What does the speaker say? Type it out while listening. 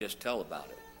just tell about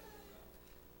it.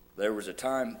 There was a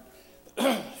time,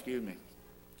 excuse me,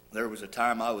 there was a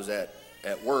time I was at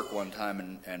work one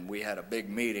time, and we had a big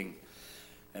meeting,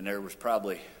 and there was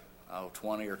probably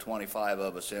 20 or 25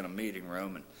 of us in a meeting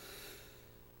room, and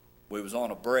we was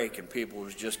on a break, and people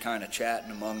was just kind of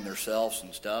chatting among themselves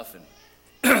and stuff, and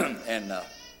and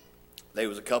there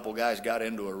was a couple guys got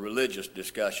into a religious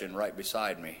discussion right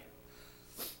beside me,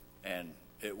 and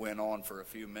it went on for a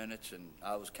few minutes, and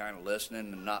I was kind of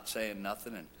listening and not saying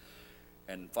nothing,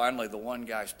 and finally the one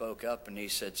guy spoke up, and he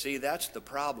said, "See, that's the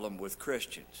problem with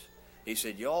Christians." He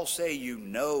said, "You all say you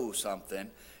know something,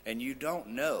 and you don't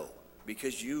know,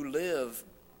 because you live,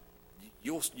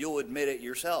 you'll admit it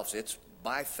yourselves. It's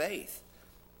by faith.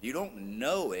 You don't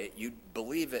know it, you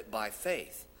believe it by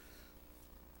faith."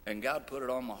 And God put it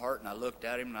on my heart, and I looked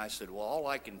at him, and I said, "Well, all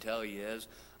I can tell you is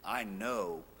I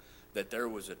know that there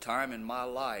was a time in my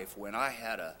life when I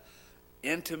had a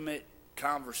intimate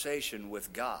conversation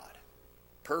with God,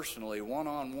 personally,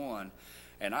 one-on-one,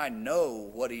 and I know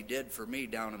what he did for me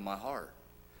down in my heart.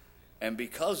 And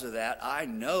because of that, I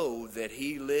know that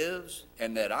he lives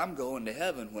and that I'm going to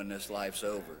heaven when this life's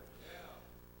over."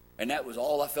 And that was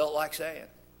all I felt like saying.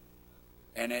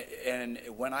 And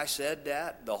when I said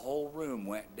that, the whole room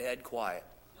went dead quiet.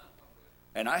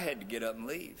 And I had to get up and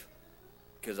leave,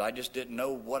 because I just didn't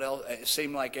know what else. It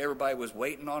seemed like everybody was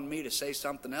waiting on me to say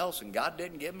something else, and God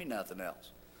didn't give me nothing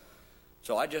else.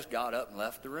 So I just got up and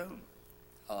left the room.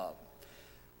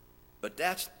 But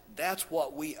that's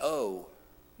what we owe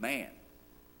man,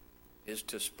 is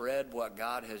to spread what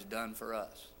God has done for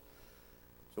us.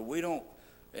 So we don't,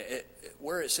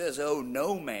 where it says owe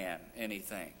no man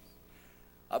anything,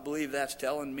 I believe that's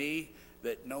telling me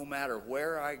that no matter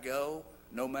where I go,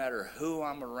 no matter who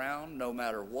I'm around, no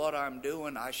matter what I'm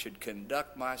doing, I should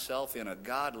conduct myself in a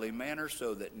godly manner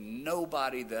so that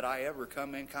nobody that I ever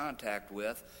come in contact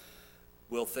with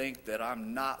will think that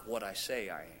I'm not what I say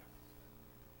I am.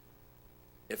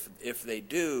 If they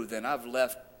do, then I've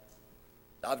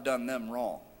done them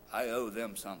wrong. I owe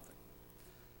them something.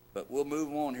 But we'll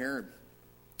move on here.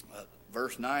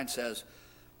 Verse 9 says,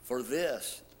 "For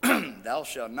this, thou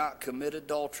shalt not commit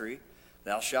adultery,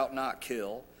 thou shalt not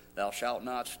kill, thou shalt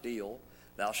not steal,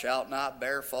 thou shalt not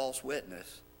bear false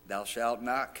witness, thou shalt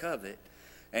not covet.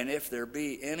 And if there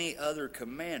be any other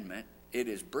commandment, it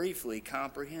is briefly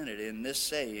comprehended in this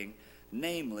saying,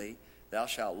 namely, thou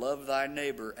shalt love thy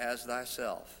neighbor as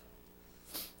thyself."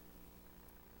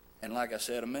 And like I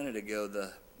said a minute ago,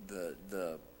 the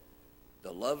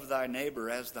love thy neighbor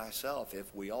as thyself,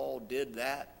 if we all did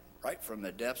that right from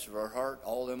the depths of our heart,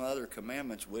 all them other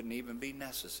commandments wouldn't even be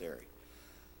necessary.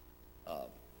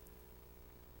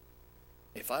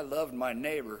 If I loved my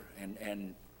neighbor,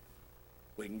 and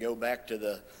we can go back to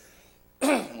the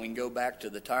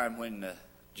time when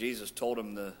Jesus told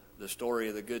them the story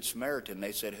of the Good Samaritan.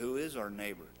 They said, "Who is our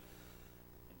neighbor?"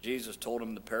 Jesus told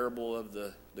them the parable of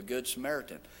the Good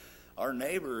Samaritan. Our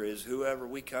neighbor is whoever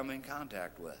we come in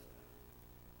contact with.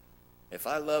 If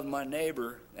I love my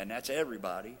neighbor, and that's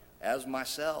everybody, as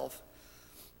myself,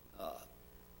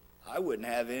 I wouldn't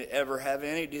ever have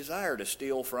any desire to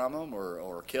steal from them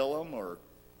or kill them or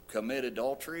commit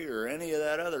adultery or any of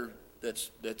that other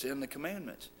that's in the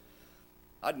commandments.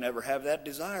 I'd never have that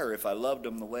desire if I loved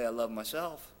them the way I love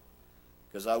myself,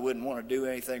 because I wouldn't want to do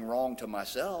anything wrong to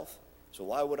myself. So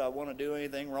why would I want to do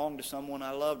anything wrong to someone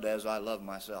I loved as I love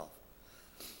myself?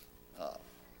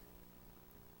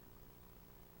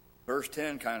 Verse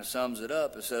 10 kind of sums it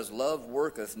up. It says, "Love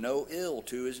worketh no ill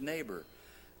to his neighbor.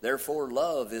 Therefore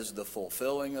love is the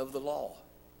fulfilling of the law."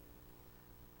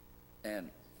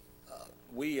 And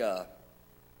we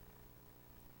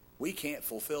can't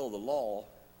fulfill the law,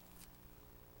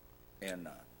 and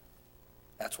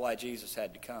that's why Jesus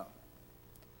had to come.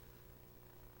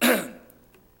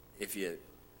 If you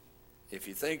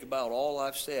think about all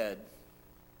I've said,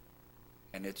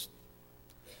 and it's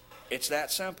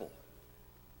that simple.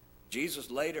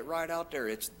 Jesus laid it right out there.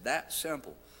 It's that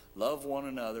simple. Love one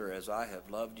another as I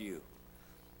have loved you.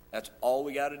 That's all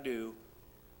we got to do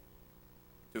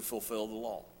to fulfill the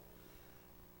law.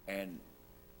 And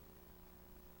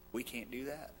we can't do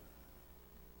that.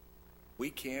 We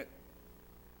can't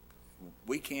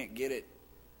get it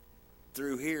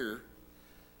through here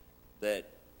that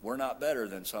we're not better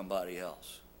than somebody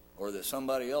else, or that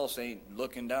somebody else ain't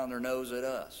looking down their nose at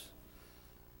us.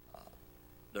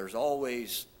 There's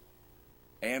always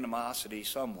animosity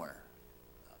somewhere.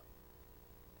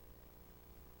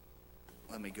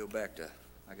 Let me go back to,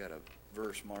 I got a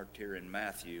verse marked here in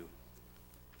Matthew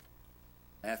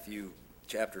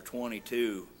chapter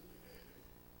 22,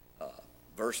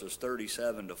 verses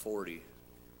 37 to 40.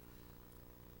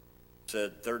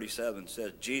 said, 37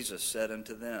 says, Jesus said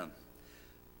unto them,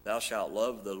 Thou shalt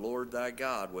love the Lord thy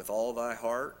God with all thy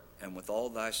heart, and with all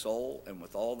thy soul, and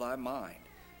with all thy mind.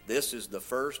 This is the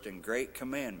first and great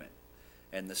commandment.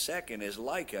 And the second is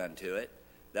like unto it,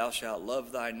 Thou shalt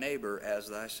love thy neighbor as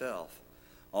thyself.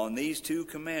 On these two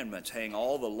commandments hang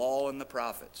all the law and the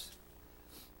prophets.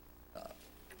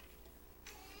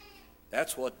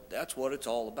 That's what it's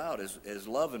all about, is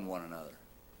loving one another.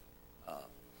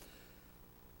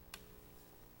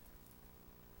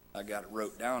 I got it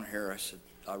wrote down here.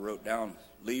 I wrote down,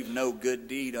 leave no good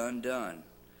deed undone.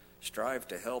 Strive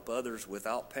to help others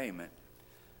without payment.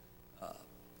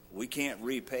 We can't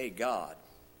repay God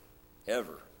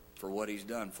ever for what he's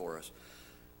done for us.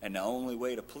 And the only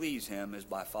way to please him is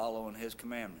by following his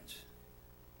commandments.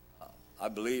 I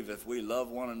believe if we love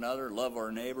one another, love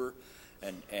our neighbor,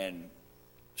 and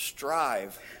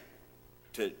strive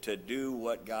to do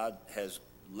what God has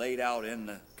laid out in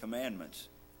the commandments,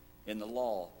 in the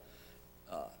law,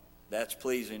 that's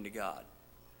pleasing to God.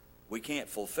 We can't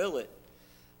fulfill it,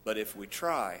 but if we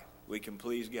try, we can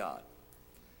please God.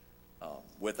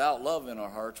 Without love in our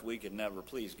hearts, we can never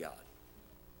please God.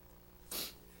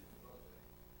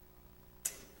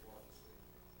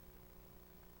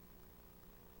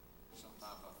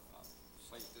 Sometimes I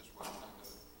say it this way,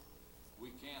 we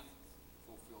can't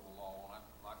fulfill the law. And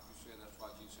like you said, that's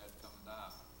why Jesus had to come and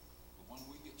die. But when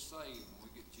we get saved, when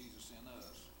we get Jesus in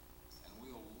us, and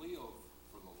we'll live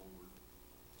for the Lord,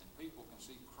 and people can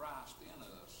see Christ in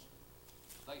us,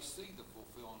 they see the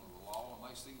fulfilling of the law, and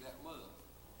they see that love.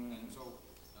 Mm-hmm. And so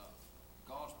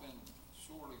God's been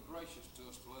surely gracious to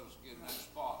us to let us get in that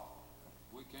spot.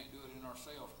 We can't do it in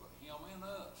ourselves, but him in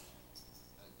us.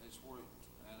 That's where it,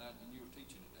 and you were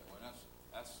teaching it that way.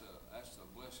 That's the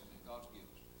blessing that God's given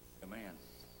us. Amen.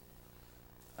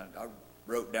 I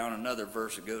wrote down another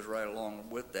verse that goes right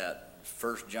along with that.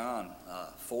 1 John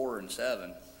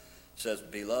 4:7 says,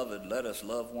 Beloved, let us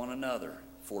love one another,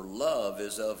 for love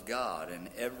is of God, and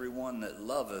everyone that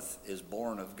loveth is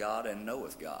born of God and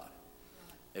knoweth God.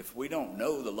 If we don't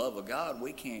know the love of God,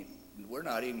 we're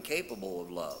not even capable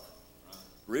of love,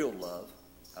 real love.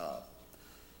 I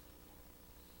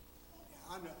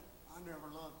never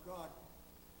loved God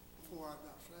before I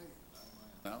got saved.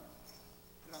 No?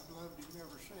 But I've loved him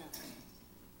ever since.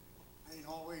 I ain't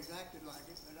always acted like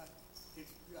it, but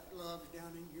it's got love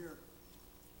down in here.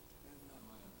 And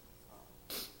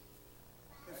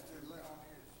it's the lesson.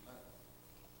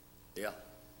 Yeah.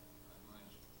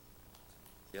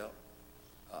 Yep.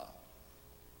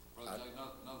 Brother Jay,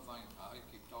 another thing, I hate to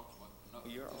keep talking about,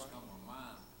 just come to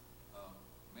mind.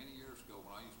 Many years ago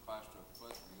when I used to pastor at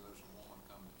Pleasantview, there's a woman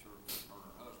come to church with her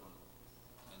and her husband,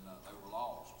 and they were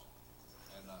lost.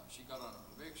 And she got under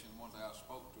conviction. One day I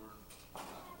spoke to her, and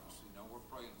I said, we're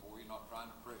praying for you, not trying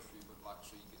to pressure you, but like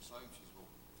to see you get saved. She said, well,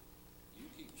 you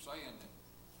keep saying that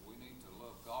we need to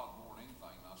love God more than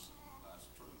anything. And I said, that's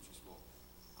true. She said, well,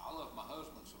 I love my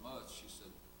husband so much. She said,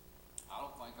 I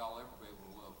don't think I'll ever be able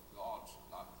to love God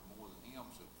more than him.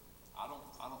 So I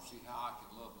don't see how I can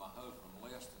love my husband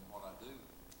less than what I do.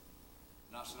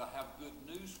 And I said, I have good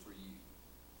news for you.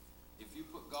 If you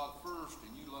put God first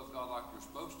and you love God like you're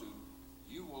supposed to,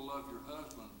 you will love your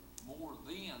husband more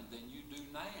then than you do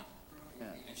now.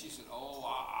 Yeah. And she said,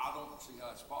 I don't see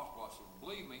how it's possible. I said,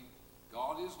 believe me,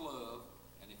 God is love,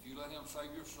 and if you let him save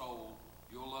your soul,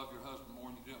 you'll love your husband more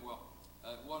than you do. Well,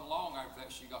 it wasn't long after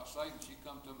that she got saved, and she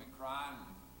come to me crying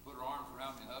and put her arms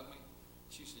around me and hugged me.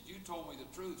 She said, you told me the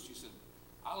truth. She said,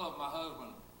 I love my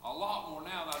husband a lot more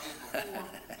now than I did before,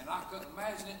 and I couldn't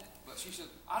imagine it. But she said,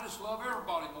 I just love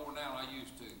everybody more now than I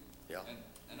used to. Yeah.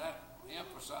 And that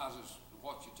emphasizes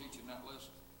what you teach in that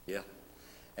lesson. Yeah.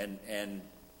 And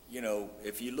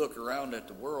if you look around at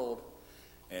the world,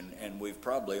 and we've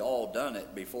probably all done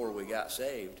it before we got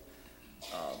saved,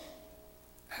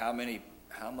 how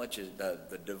much is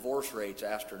the divorce rate's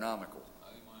astronomical.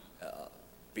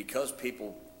 Because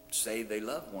people say they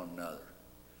love one another.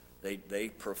 They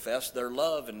profess their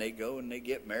love, and they go and they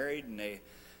get married and they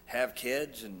have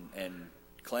kids and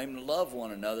claim to love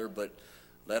one another, but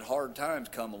let hard times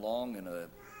come along and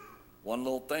one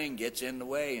little thing gets in the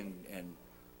way and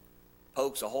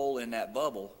pokes a hole in that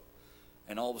bubble,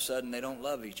 and all of a sudden they don't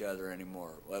love each other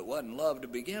anymore. Well, it wasn't love to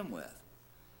begin with.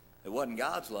 It wasn't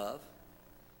God's love.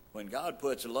 When God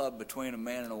puts a love between a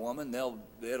man and a woman,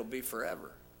 it'll be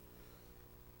forever.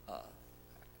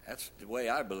 That's the way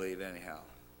I believe anyhow.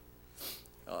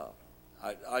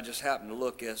 I just happened to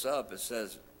look this up. It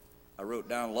says, I wrote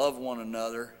down, love one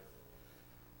another.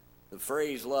 The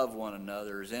phrase love one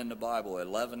another is in the Bible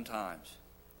 11 times,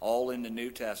 all in the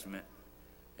New Testament,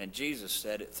 and Jesus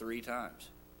said it 3 times.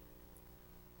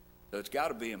 So it's got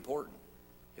to be important.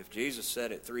 If Jesus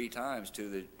said it 3 times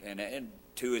to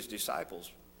to his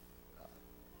disciples,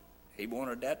 he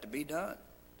wanted that to be done.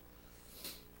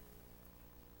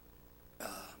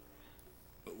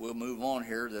 But we'll move on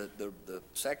here. The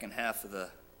second half of the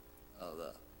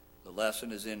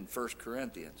lesson is in 1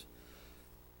 Corinthians.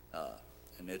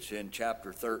 And it's in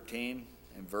chapter 13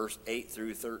 and verse 8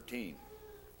 through 13.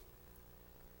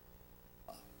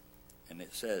 And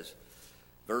it says,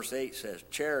 verse 8 says,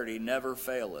 "Charity never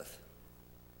faileth,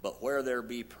 but where there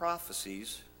be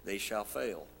prophecies, they shall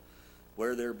fail.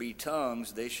 Where there be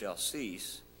tongues, they shall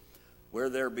cease. Where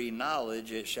there be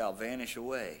knowledge, it shall vanish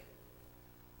away."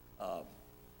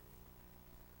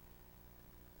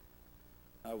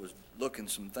 I was looking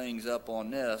some things up on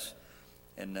this,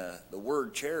 and the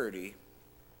word charity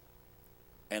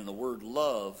and the word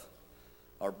love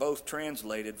are both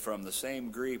translated from the same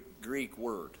Greek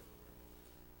word.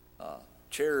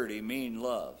 Charity meaning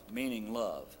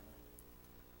love.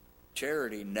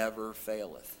 Charity never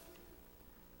faileth.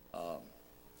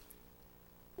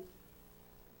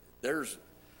 There's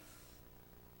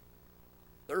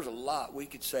a lot we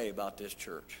could say about this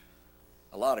church,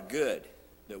 a lot of good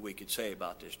that we could say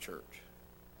about this church.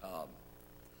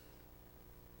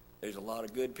 There's a lot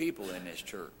of good people in this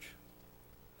church,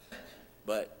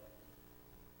 but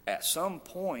at some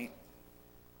point,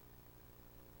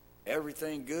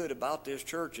 everything good about this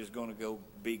church is going to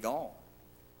be gone.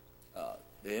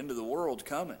 The end of the world's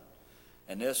coming,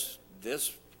 and this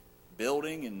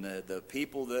building and the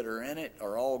people that are in it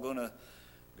are all going to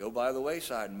go by the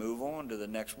wayside and move on to the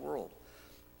next world.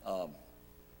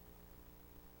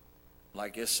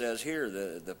 Like it says here,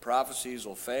 the prophecies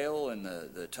will fail, and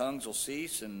the tongues will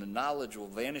cease, and the knowledge will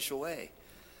vanish away.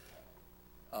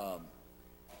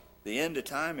 The end of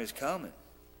time is coming,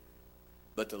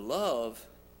 but the love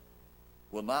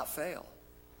will not fail.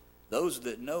 Those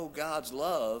that know God's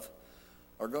love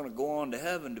are going to go on to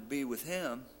heaven to be with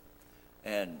him,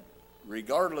 and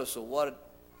regardless of what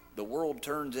the world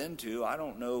turns into, I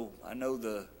don't know. I know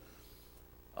the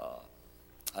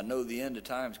end of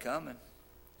time's coming,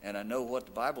 and I know what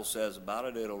the Bible says about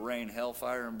it. It'll rain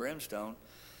hellfire and brimstone.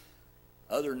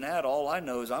 Other than that, all I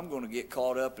know is I'm going to get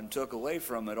caught up and took away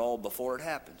from it all before it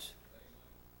happens,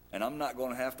 and I'm not going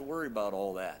to have to worry about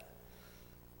all that,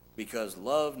 because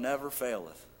love never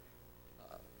faileth.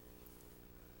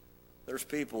 There's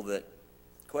people that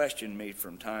question me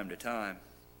from time to time.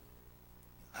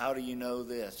 How do you know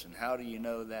this and how do you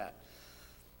know that?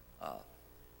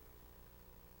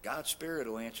 God's Spirit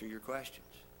will answer your questions.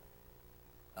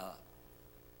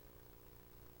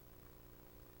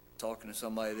 Talking to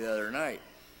somebody the other night,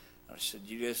 I said,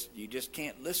 you just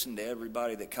can't listen to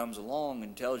everybody that comes along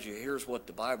and tells you, here's what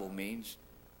the Bible means.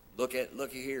 Look at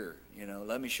here.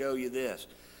 Let me show you this.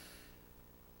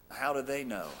 How do they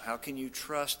know? How can you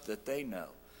trust that they know?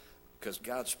 Because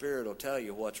God's Spirit will tell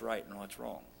you what's right and what's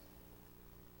wrong.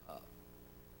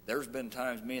 There's been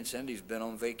times me and Cindy's been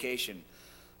on vacation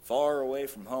far away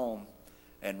from home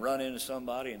and run into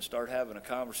somebody and start having a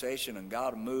conversation, and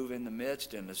God will move in the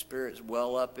midst and the Spirit's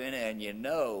well up in it, and you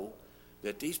know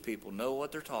that these people know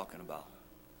what they're talking about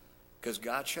because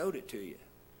God showed it to you.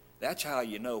 That's how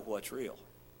you know what's real.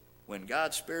 When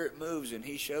God's Spirit moves and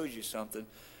he shows you something,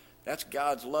 that's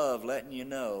God's love letting you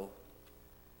know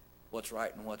what's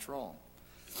right and what's wrong.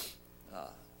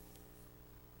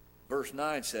 Verse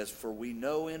 9 says, "For we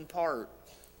know in part,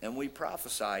 and we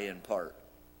prophesy in part."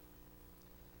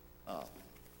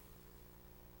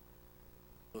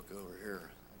 Look over here.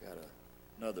 I got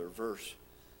another verse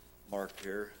marked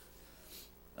here.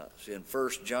 It's in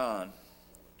 1 John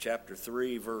chapter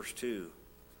 3, verse 2.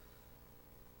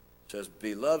 It says,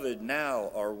 "Beloved,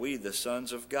 now are we the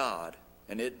sons of God,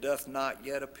 and it doth not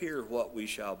yet appear what we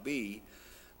shall be,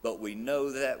 but we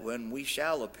know that when he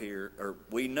shall appear,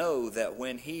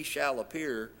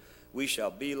 we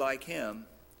shall be like him,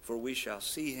 for we shall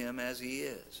see him as he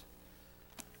is."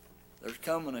 There's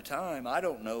coming a time, I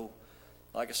don't know,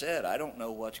 like I said, I don't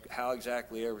know how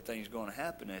exactly everything's going to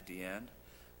happen at the end,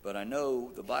 but I know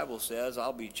the Bible says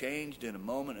I'll be changed in a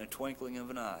moment, a twinkling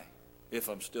of an eye, if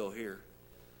I'm still here.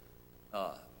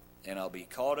 And I'll be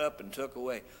caught up and took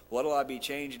away. What will I be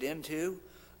changed into?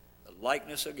 The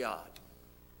likeness of God.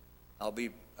 I'll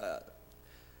be,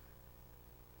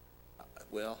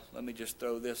 let me just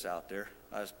throw this out there.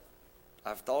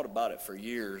 I've thought about it for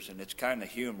years, and it's kind of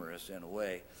humorous in a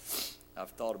way.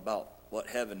 I've thought about what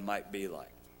heaven might be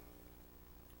like.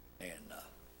 And the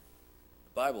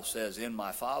Bible says, "In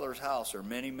my Father's house are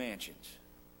many mansions."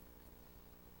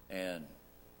 And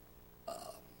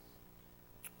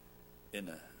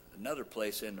in another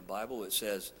place in the Bible, it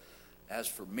says, "As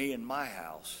for me and my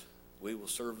house, we will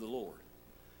serve the Lord."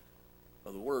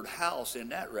 Well, the word house in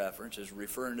that reference is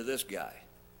referring to this guy.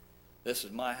 This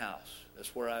is my house.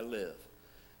 That's where I live.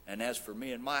 And as for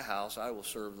me and my house, I will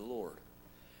serve the Lord.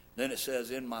 Then it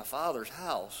says, in my Father's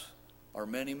house are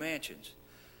many mansions.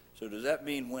 So does that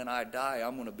mean when I die,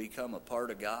 I'm going to become a part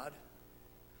of God?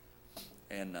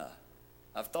 And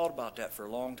I've thought about that for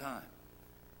a long time.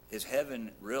 Is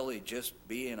heaven really just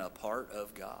being a part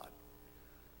of God?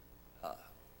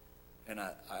 And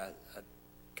I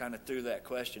kind of threw that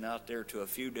question out there to a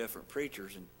few different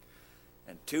preachers,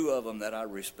 and two of them that I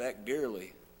respect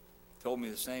dearly told me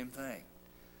the same thing.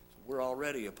 So we're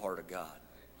already a part of God.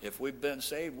 If we've been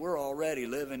saved, we're already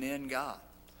living in God.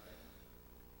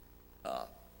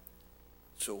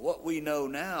 So what we know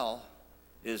now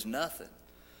is nothing.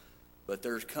 But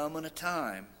there's coming a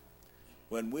time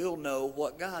when we'll know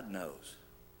what God knows.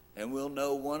 And we'll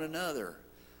know one another.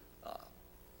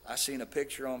 I seen a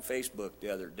picture on Facebook the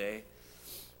other day,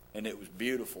 and it was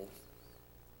beautiful.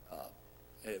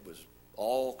 It was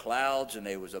all clouds, and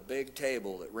there was a big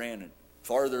table that ran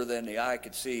farther than the eye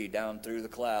could see down through the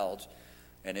clouds.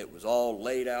 And it was all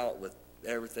laid out with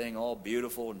everything all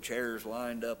beautiful and chairs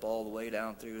lined up all the way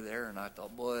down through there. And I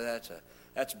thought, boy, that's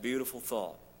a beautiful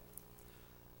thought.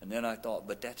 And then I thought,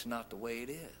 but that's not the way it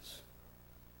is.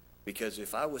 Because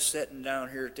if I was sitting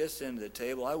down here at this end of the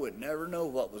table, I would never know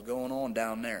what was going on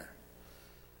down there.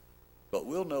 But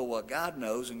we'll know what God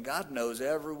knows, and God knows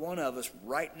every one of us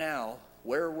right now,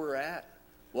 where we're at,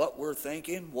 what we're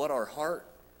thinking, what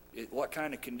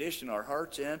kind of condition our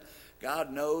heart's in.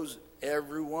 God knows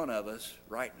every one of us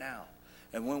right now.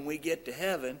 And when we get to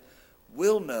heaven,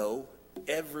 we'll know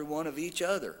every one of each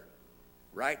other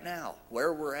right now,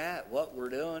 where we're at, what we're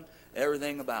doing,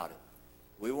 everything about it.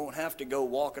 We won't have to go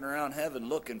walking around heaven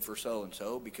looking for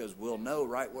so-and-so, because we'll know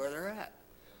right where they're at,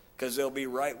 because they'll be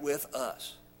right with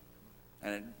us.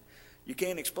 And you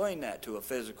can't explain that to a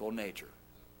physical nature.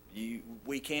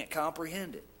 We can't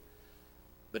comprehend it.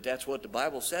 But that's what the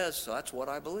Bible says, so that's what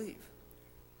I believe.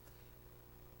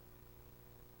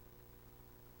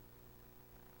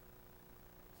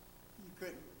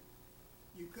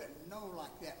 You couldn't know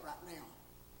like that right now.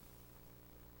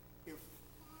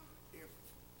 If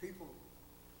people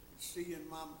could see in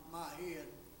my head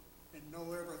and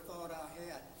know every thought I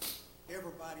had,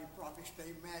 everybody probably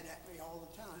stay mad at me all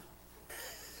the time.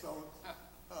 So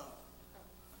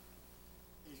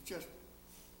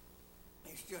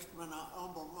it's just when I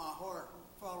humble my heart and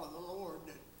follow the Lord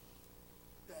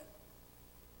that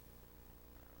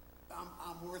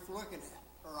I'm worth looking at,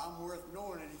 or I'm worth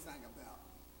knowing anything about.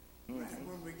 Mm-hmm. And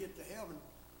when we get to heaven,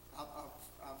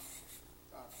 I've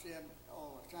said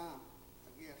all the time,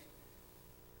 I guess,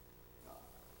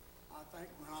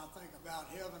 when I think about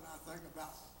heaven, I think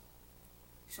about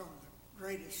some of the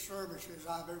greatest services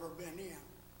I've ever been in.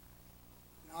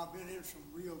 And I've been in some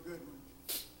real good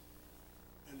ones.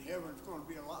 And heaven's going to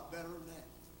be a lot better than that.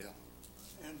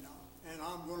 Yeah. And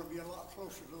I'm going to be a lot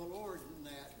closer to the Lord than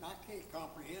that. And I can't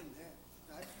comprehend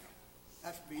that.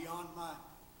 That's beyond my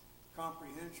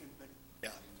comprehension, but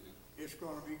yeah, it's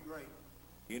going to be great.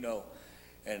 You know,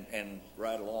 and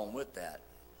right along with that,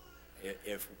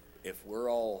 if we're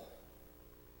all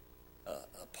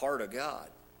a part of God,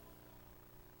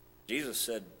 Jesus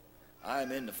said, I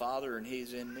am in the Father and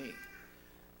He's in me.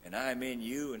 And I am in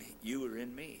you and you are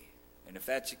in me. And if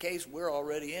that's the case, we're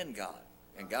already in God.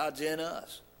 And God's in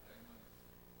us.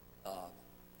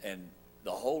 And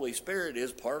the Holy Spirit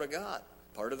is part of God,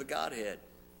 part of the Godhead.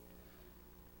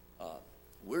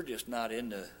 We're just not in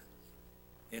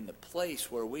the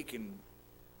place where we can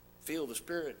feel the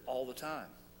Spirit all the time.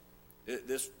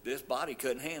 This body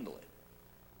couldn't handle it.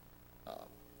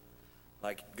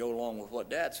 Like, go along with what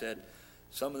Dad said,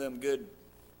 some of them good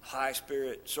high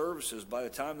spirit services, by the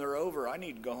time they're over, I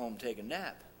need to go home and take a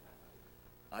nap.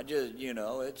 I just,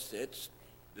 it's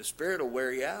the Spirit will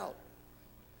wear you out.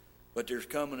 But there's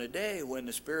coming a day when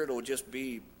the Spirit will just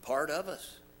be part of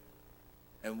us,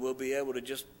 and we'll be able to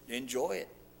just enjoy it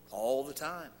all the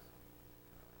time.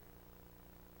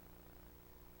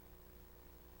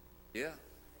 Yeah.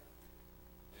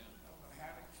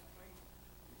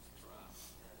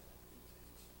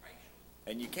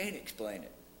 And you can't explain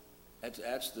it.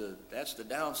 That's the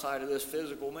downside of this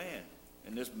physical man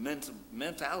and this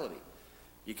mentality.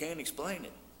 You can't explain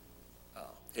it.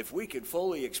 If we could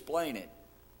fully explain it,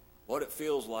 what it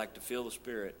feels like to feel the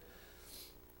Spirit,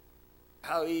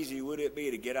 how easy would it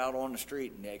be to get out on the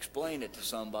street and explain it to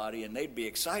somebody, and they'd be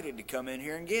excited to come in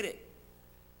here and get it.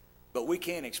 But we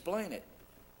can't explain it.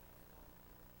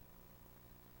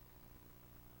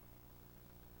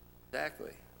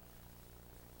 Exactly.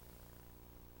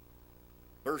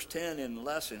 Verse 10 in the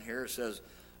lesson here says,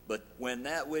 But when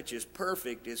that which is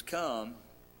perfect is come,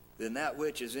 then that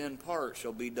which is in part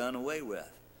shall be done away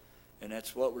with. And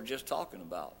that's what we're just talking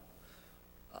about.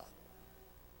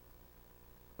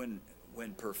 When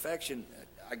perfection,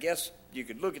 I guess you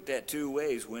could look at that two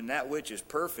ways. When that which is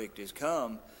perfect is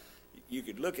come, you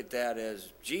could look at that as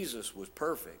Jesus was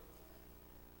perfect.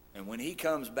 And when he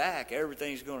comes back,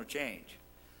 everything's going to change.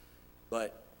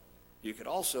 But you could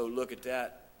also look at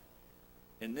that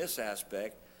in this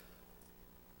aspect.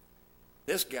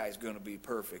 This guy's going to be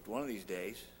perfect one of these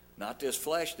days. Not this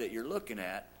flesh that you're looking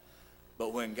at,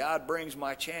 but when God brings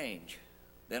my change,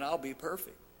 then I'll be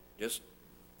perfect. Just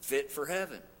fit for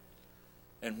heaven.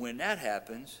 And when that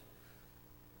happens,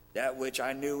 that which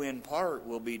I knew in part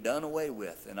will be done away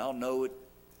with, and I'll know it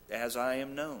as I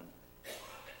am known.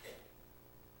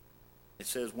 It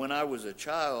says, when I was a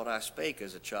child, I spake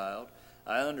as a child.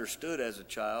 I understood as a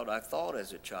child. I thought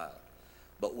as a child.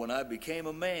 But when I became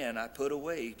a man, I put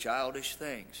away childish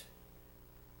things.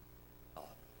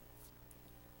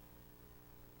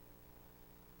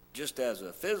 Just as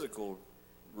a physical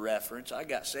reference, I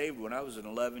got saved when I was an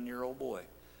 11-year-old boy.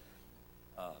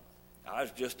 I was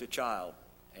just a child,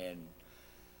 and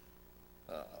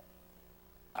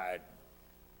I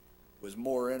was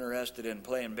more interested in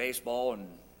playing baseball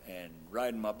and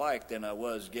riding my bike than I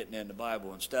was getting into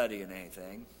Bible and studying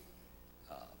anything.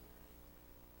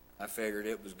 I figured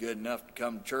it was good enough to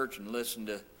come to church and listen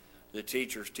to the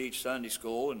teachers teach Sunday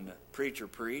school and the preacher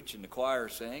preach and the choir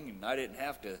sing, and I didn't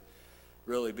have to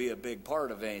really be a big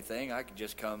part of anything. I could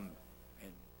just come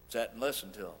and sit and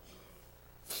listen to them.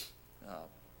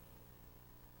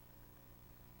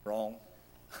 Wrong.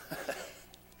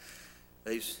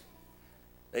 There's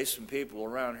some people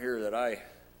around here that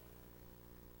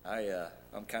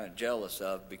I'm kind of jealous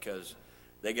of because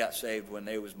they got saved when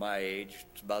they was my age.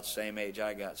 It's about the same age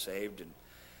I got saved,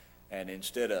 and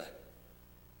instead of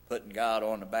putting God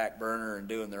on the back burner and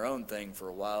doing their own thing for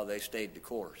a while, they stayed the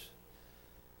course.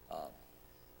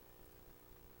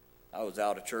 I was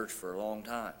out of church for a long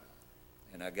time,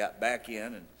 and I got back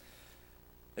in, and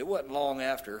it wasn't long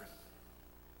after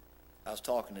I was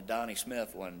talking to Donnie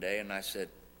Smith one day, and I said,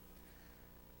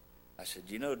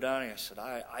 you know, Donnie, I said,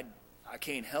 I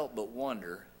can't help but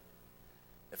wonder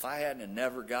if I hadn't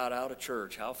never got out of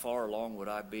church, how far along would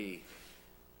I be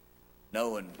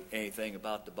knowing anything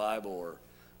about the Bible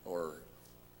or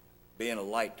being a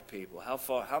light to people?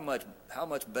 How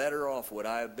much better off would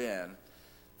I have been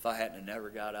if I hadn't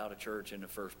never got out of church in the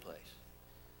first place?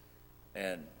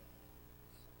 And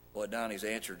Donnie's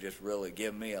answer just really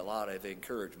gave me a lot of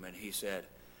encouragement. He said,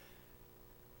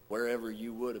 wherever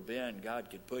you would have been, God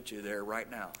could put you there right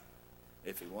now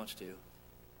if he wants to.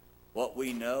 What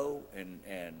we know and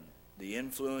the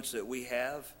influence that we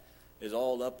have is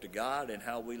all up to God and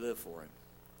how we live for him.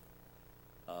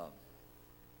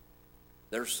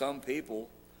 There's some people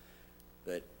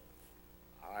that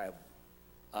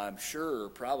I'm sure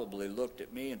probably looked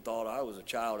at me and thought I was a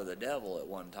child of the devil at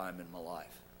one time in my life.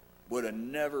 Would have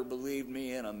never believed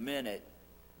me in a minute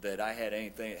that I had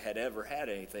ever had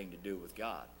anything to do with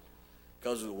God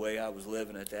because of the way I was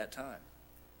living at that time.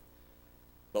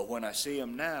 But when I see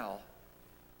them now,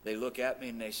 they look at me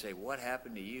and they say, what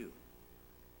happened to you?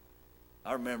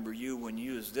 I remember you when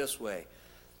you was this way.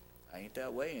 I ain't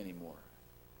that way anymore.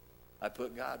 I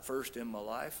put God first in my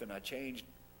life, and I changed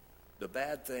the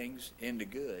bad things into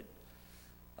good.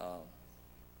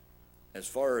 As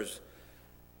far as,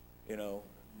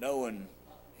 knowing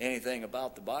anything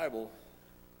about the Bible,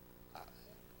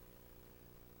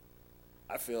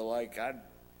 I feel like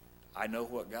I know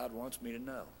what God wants me to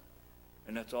know.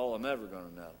 And that's all I'm ever going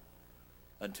to know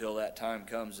until that time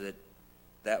comes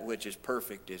that which is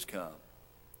perfect is come.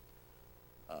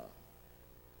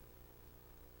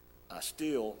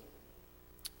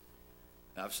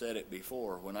 I've said it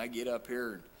before, when I get up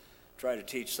here and try to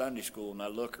teach Sunday school and I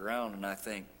look around and I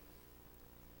think,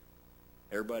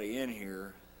 everybody in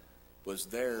here was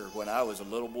there when I was a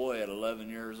little boy at 11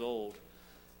 years old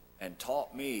and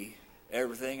taught me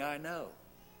everything I know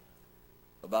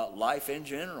about life in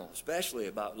general, especially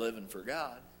about living for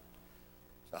God.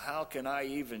 So how can I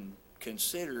even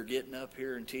consider getting up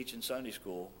here and teaching Sunday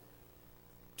school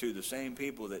to the same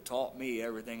people that taught me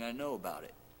everything I know about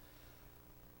it?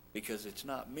 Because it's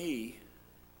not me.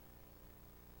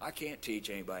 I can't teach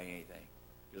anybody anything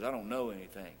because I don't know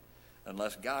anything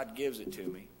unless God gives it to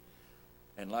me.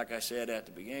 And like I said at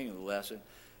the beginning of the lesson,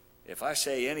 if I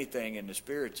say anything and the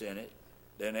Spirit's in it,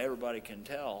 then everybody can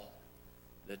tell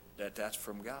that that's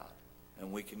from God,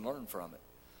 and we can learn from it.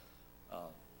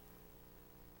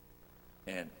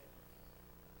 And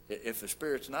if the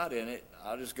Spirit's not in it,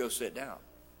 I'll just go sit down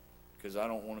because I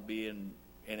don't want to be in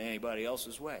in anybody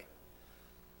else's way.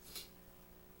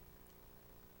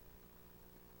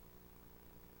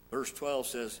 Verse 12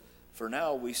 says, "For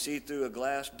now we see through a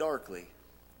glass darkly,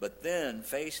 but then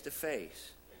face to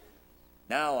face.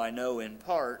 Now I know in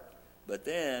part, but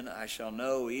then I shall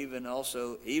know even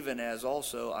as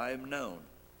also I am known."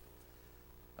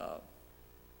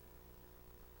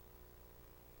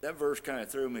 That verse kind of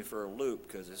threw me for a loop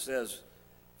because it says,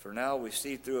 "For now we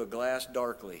see through a glass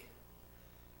darkly."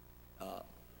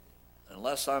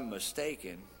 Unless I'm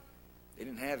mistaken, they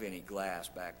didn't have any glass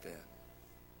back then.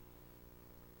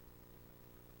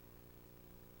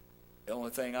 The only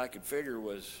thing I could figure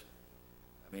was,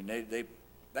 I mean, they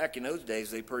back in those days,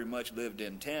 they pretty much lived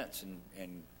in tents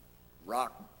and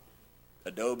rock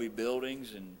adobe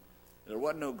buildings, and there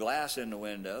wasn't no glass in the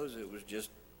windows. It was just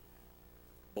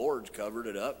boards covered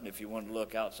it up, and if you wanted to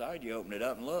look outside, you opened it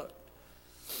up and looked.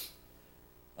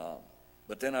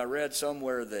 But then I read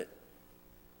somewhere that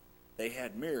they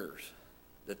had mirrors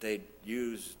that they'd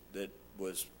use that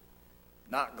was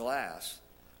not glass,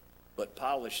 but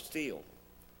polished steel.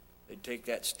 They'd take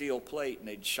that steel plate and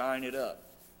they'd shine it up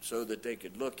so that they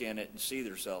could look in it and see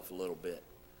themselves a little bit.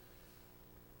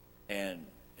 And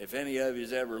if any of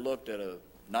you's ever looked at a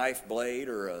knife blade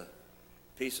or a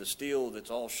piece of steel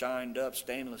that's all shined up,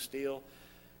 stainless steel,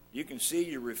 you can see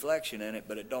your reflection in it,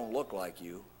 but it don't look like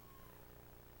you.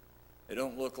 It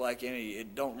don't look like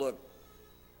it don't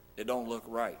look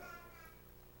right.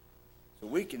 So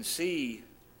we can see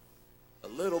a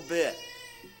little bit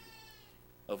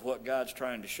of what God's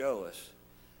trying to show us,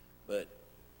 but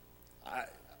I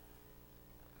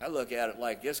look at it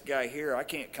like this guy here, I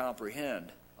can't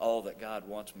comprehend all that God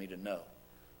wants me to know.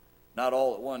 Not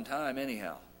all at one time,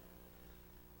 anyhow.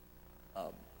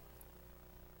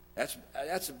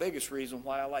 That's the biggest reason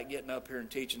why I like getting up here and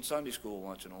teaching Sunday school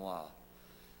once in a while.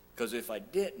 Because if I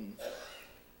didn't,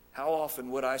 how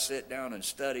often would I sit down and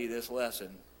study this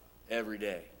lesson every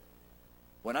day?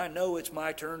 When I know it's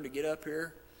my turn to get up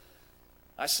here,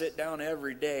 I sit down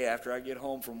every day after I get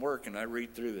home from work and I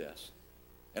read through this.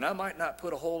 And I might not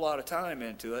put a whole lot of time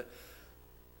into it,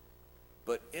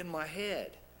 but in my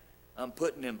head, I'm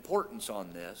putting importance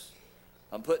on this.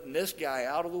 I'm putting this guy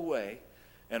out of the way,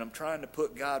 and I'm trying to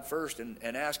put God first and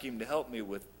ask him to help me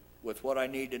with what I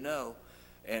need to know.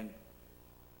 And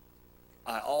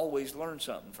I always learn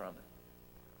something from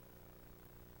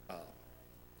it.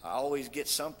 I always get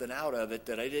something out of it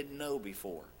that I didn't know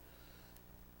before.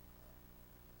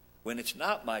 When it's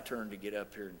not my turn to get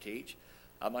up here and teach,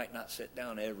 I might not sit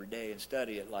down every day and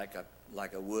study it like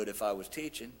I would if I was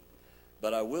teaching,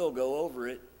 but I will go over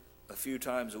it a few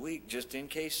times a week just in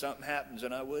case something happens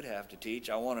and I would have to teach.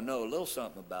 I want to know a little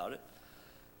something about it.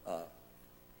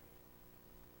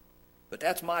 But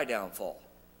that's my downfall.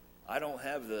 I don't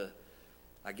have the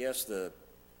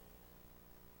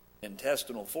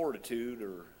intestinal fortitude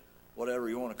or whatever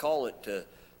you want to call it to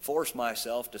force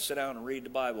myself to sit down and read the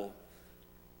Bible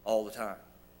all the time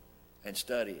and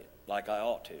study it like I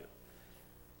ought to.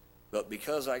 But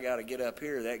because I got to get up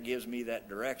here, that gives me that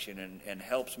direction and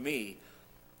helps me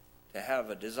to have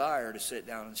a desire to sit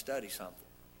down and study something.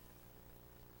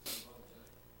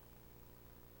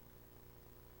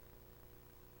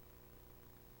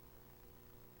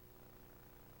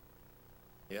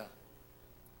 Yeah.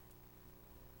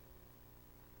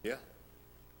 Yeah.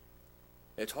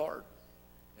 It's hard.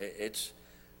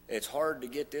 It's hard to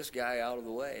get this guy out of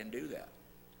the way and do that.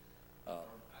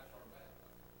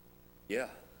 Yeah.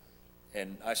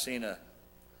 And I seen a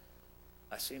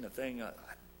thing.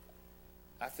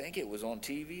 I think it was on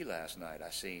TV last night.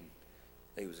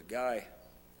 There was a guy.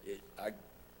 I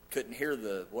couldn't hear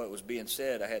what was being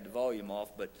said. I had the volume off,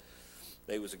 but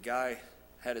there was a guy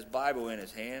had his Bible in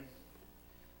his hand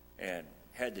and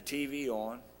had the TV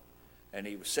on, and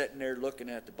he was sitting there looking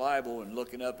at the Bible and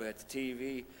looking up at the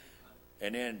TV,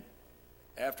 and then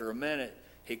after a minute,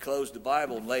 he closed the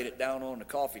Bible and laid it down on the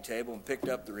coffee table and picked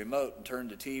up the remote and turned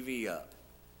the TV up.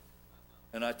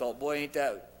 And I thought, boy, ain't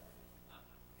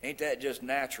that just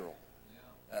natural?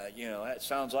 That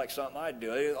sounds like something I'd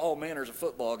do. Oh, man, there's a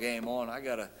football game on. I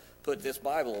got to put this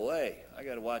Bible away. I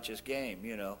got to watch this game,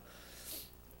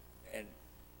 And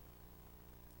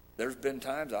there's been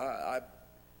times, I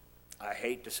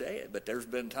hate to say it, but there's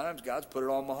been times God's put it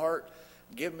on my heart,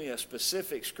 give me a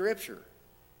specific scripture.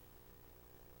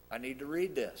 I need to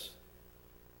read this.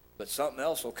 But something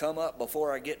else will come up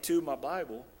before I get to my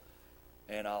Bible,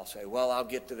 and I'll say, well, I'll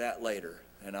get to that later,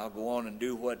 and I'll go on and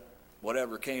do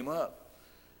whatever came up.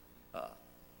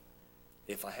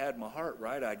 If I had my heart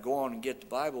right, I'd go on and get the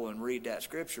Bible and read that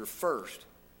scripture first.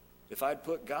 If I'd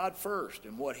put God first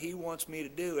and what he wants me to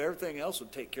do, everything else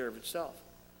would take care of itself.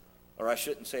 Or I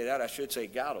shouldn't say that. I should say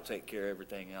God will take care of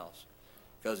everything else,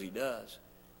 because he does.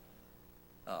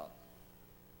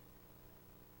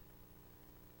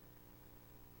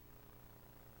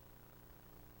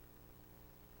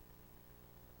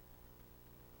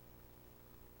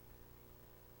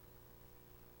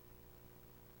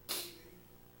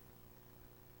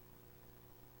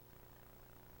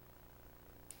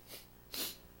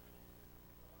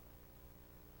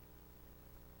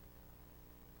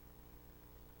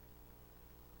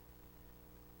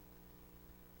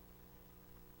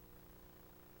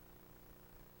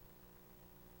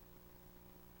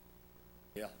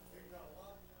 Yeah.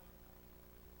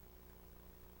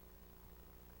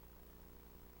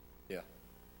 Yeah.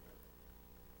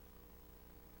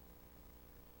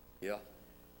 Yeah.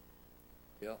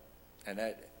 Yeah. And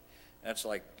that's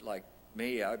like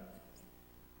me. I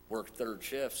work third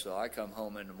shift, so I come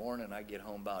home in the morning. I get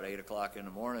home about 8 o'clock in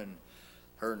the morning.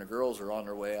 Her and the girls are on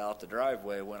their way out the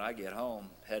driveway when I get home,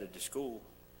 headed to school.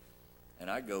 And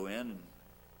I go in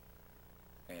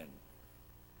and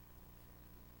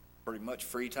pretty much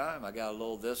free time. I got a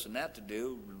little this and that to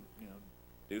do,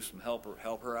 do some help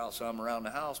her out some around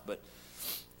the house. But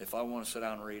if I want to sit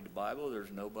down and read the Bible,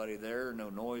 there's nobody there, no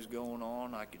noise going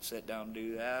on. I could sit down and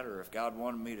do that. Or if God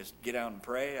wanted me to get out and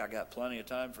pray, I got plenty of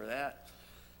time for that.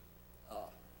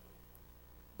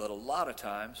 But a lot of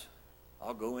times,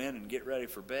 I'll go in and get ready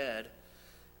for bed,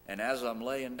 and as I'm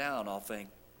laying down, I'll think,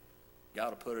 God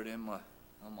will put it on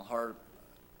my heart,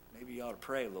 maybe you ought to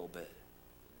pray a little bit.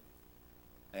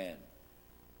 And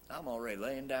I'm already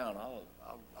laying down.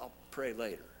 I'll pray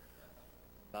later,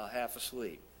 about half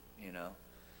asleep, Well,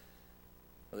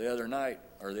 the other night,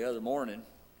 or the other morning,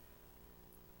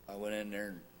 I went in there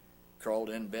and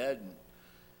crawled in bed and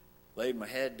laid my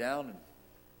head down, and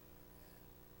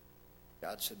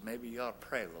God said, maybe you ought to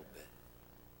pray a little bit.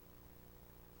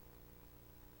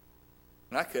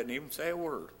 And I couldn't even say a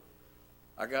word.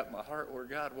 I got my heart where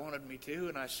God wanted me to,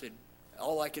 and I said,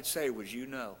 all I could say was, you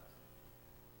know.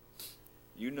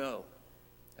 You know.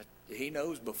 He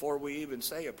knows before we even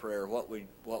say a prayer what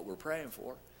we're praying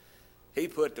for. He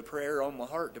put the prayer on my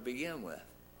heart to begin with.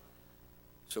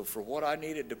 So for what I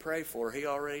needed to pray for, he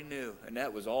already knew. And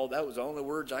that was the only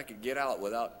words I could get out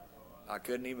without, I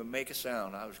couldn't even make a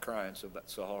sound. I was crying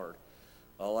so hard.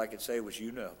 All I could say was,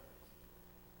 you know.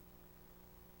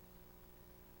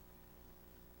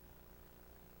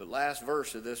 The last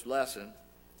verse of this lesson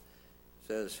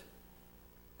says,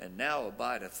 and now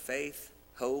abideth faith,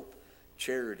 hope,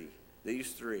 charity,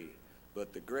 these three,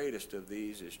 but the greatest of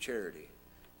these is charity.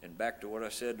 And back to what I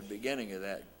said at the beginning of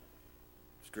that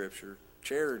scripture,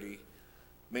 charity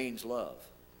means love.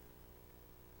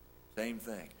 Same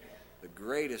thing. The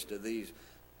greatest of these,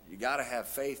 you got to have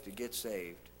faith to get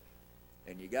saved,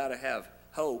 and you got to have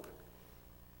hope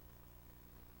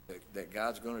that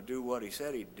God's going to do what he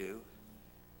said he'd do.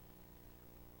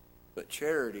 But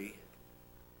charity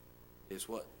is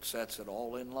what sets it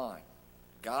all in line.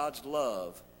 God's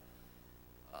love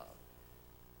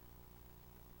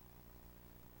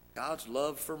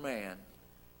for man,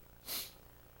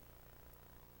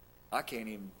 I can't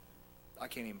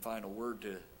even find a word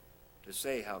to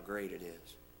say how great it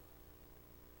is.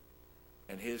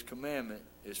 And his commandment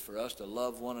is for us to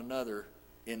love one another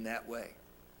in that way.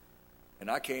 And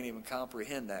I can't even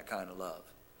comprehend that kind of love.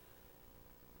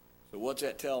 So what's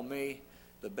that tell me?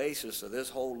 The basis of this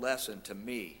whole lesson to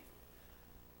me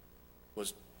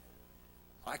was,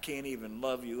 I can't even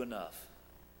love you enough.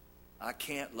 I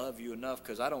can't love you enough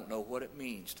because I don't know what it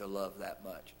means to love that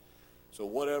much. So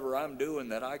whatever I'm doing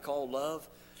that I call love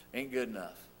ain't good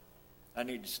enough. I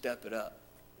need to step it up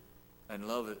and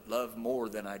love more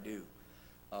than I do.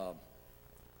 I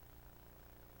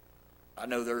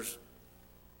know there's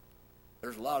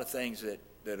a lot of things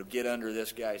that'll get under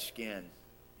this guy's skin.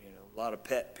 A lot of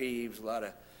pet peeves, a lot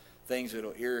of things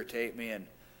that'll irritate me, and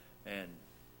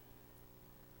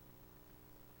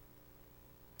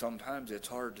sometimes it's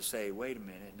hard to say, wait a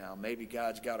minute now, maybe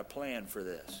God's got a plan for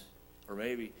this. Or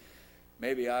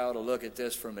maybe I ought to look at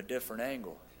this from a different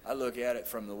angle. I look at it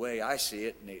from the way I see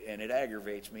it, and it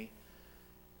aggravates me.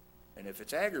 And if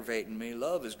it's aggravating me,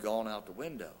 love has gone out the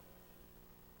window.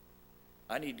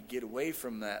 I need to get away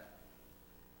from that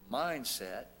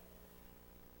mindset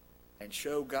and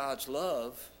show God's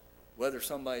love whether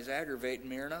somebody's aggravating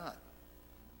me or not.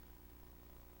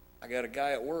 I got a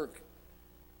guy at work,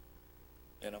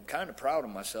 and I'm kind of proud of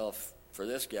myself for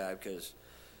this guy because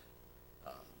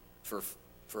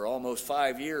for almost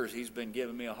 5 years he's been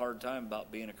giving me a hard time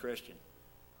about being a Christian.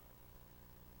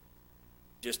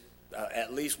 Just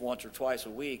at least once or twice a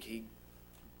week he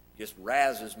just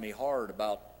razzes me hard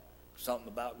about something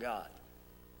about God.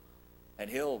 And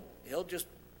he'll just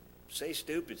say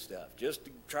stupid stuff just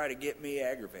to try to get me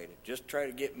aggravated, just try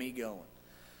to get me going.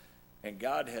 And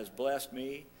God has blessed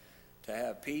me to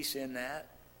have peace in that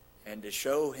and to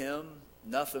show him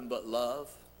nothing but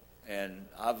love. And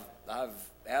I've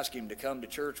asked him to come to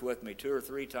church with me 2 or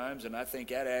 3 times, and I think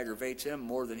that aggravates him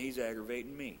more than he's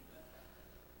aggravating me.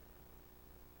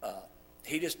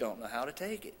 He just don't know how to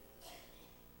take it.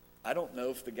 I don't know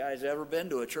if the guy's ever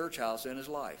been to a church house in his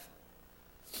life.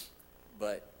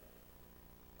 But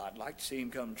I'd like to see him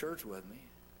come to church with me.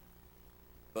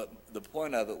 But the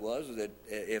point of it was that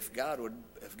if God would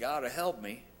help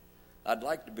me, I'd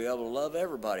like to be able to love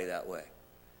everybody that way.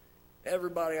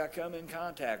 Everybody I come in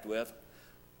contact with,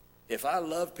 if I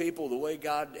love people the way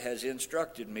God has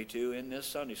instructed me to in this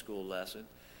Sunday school lesson,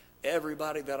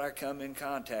 everybody that I come in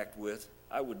contact with,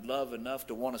 I would love enough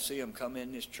to want to see them come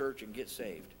in this church and get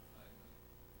saved.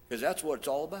 Because that's what it's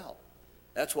all about.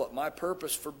 That's what my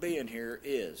purpose for being here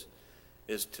is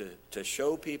to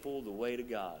show people the way to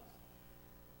God.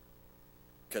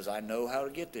 Because I know how to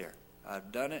get there.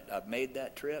 I've done it. I've made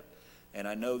that trip. And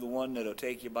I know the one that'll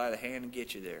take you by the hand and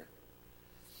get you there.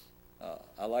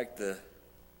 I like the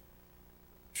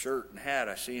shirt and hat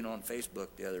I seen on Facebook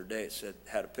the other day. It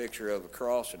had a picture of a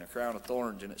cross and a crown of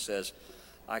thorns, and it says,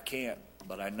 "I can't,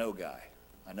 but I know guy.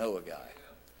 I know a guy."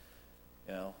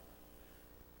 You know,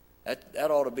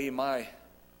 that ought to be my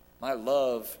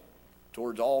love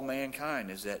towards all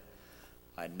mankind, is that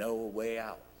I know a way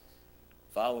out.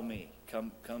 Follow me.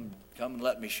 Come and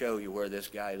let me show you where this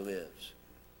guy lives.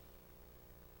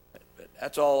 But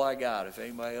that's all I got. If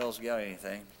anybody else got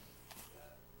anything.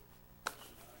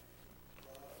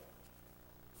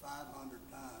 500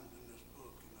 times in this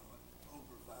book,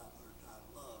 over 500 times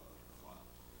love.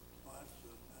 Well,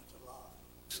 that's a lot.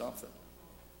 Something.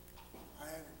 I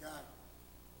had a guy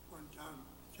one time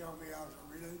tell me I was a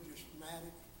religious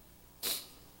fanatic,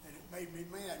 and it made me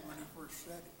mad when he first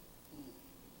said it.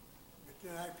 But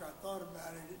then after I thought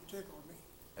about it, it tickled me.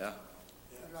 Yeah.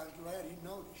 And I was glad he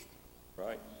noticed.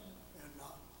 Right. And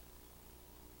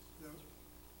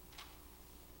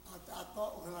I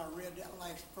thought when I read that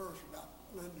last verse about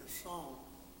Linda's song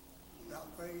about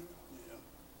faith,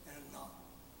 and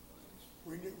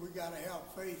we got to have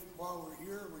faith while we're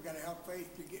here. We got to have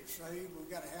faith to get saved.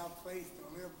 We got to have faith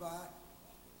to live by.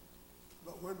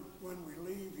 But when we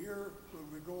leave here,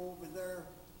 when we go over there,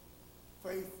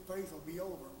 faith will be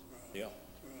over. Yeah.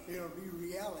 It'll be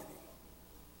reality.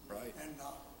 Right. And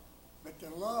but the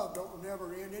love don't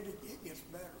never end. It gets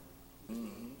better.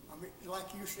 Mm-hmm. I mean,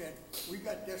 like you said, we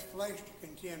got this flesh to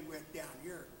contend with down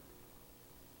here.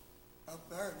 Up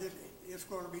there, it's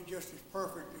going to be just as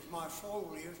perfect as my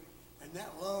soul is, and that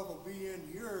love will be in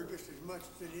here just as much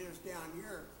as it is down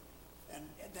here, and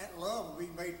that love will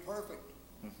be made perfect,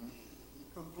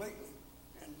 completely.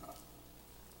 And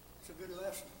it's a good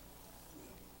lesson.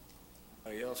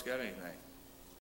 Anybody else got anything?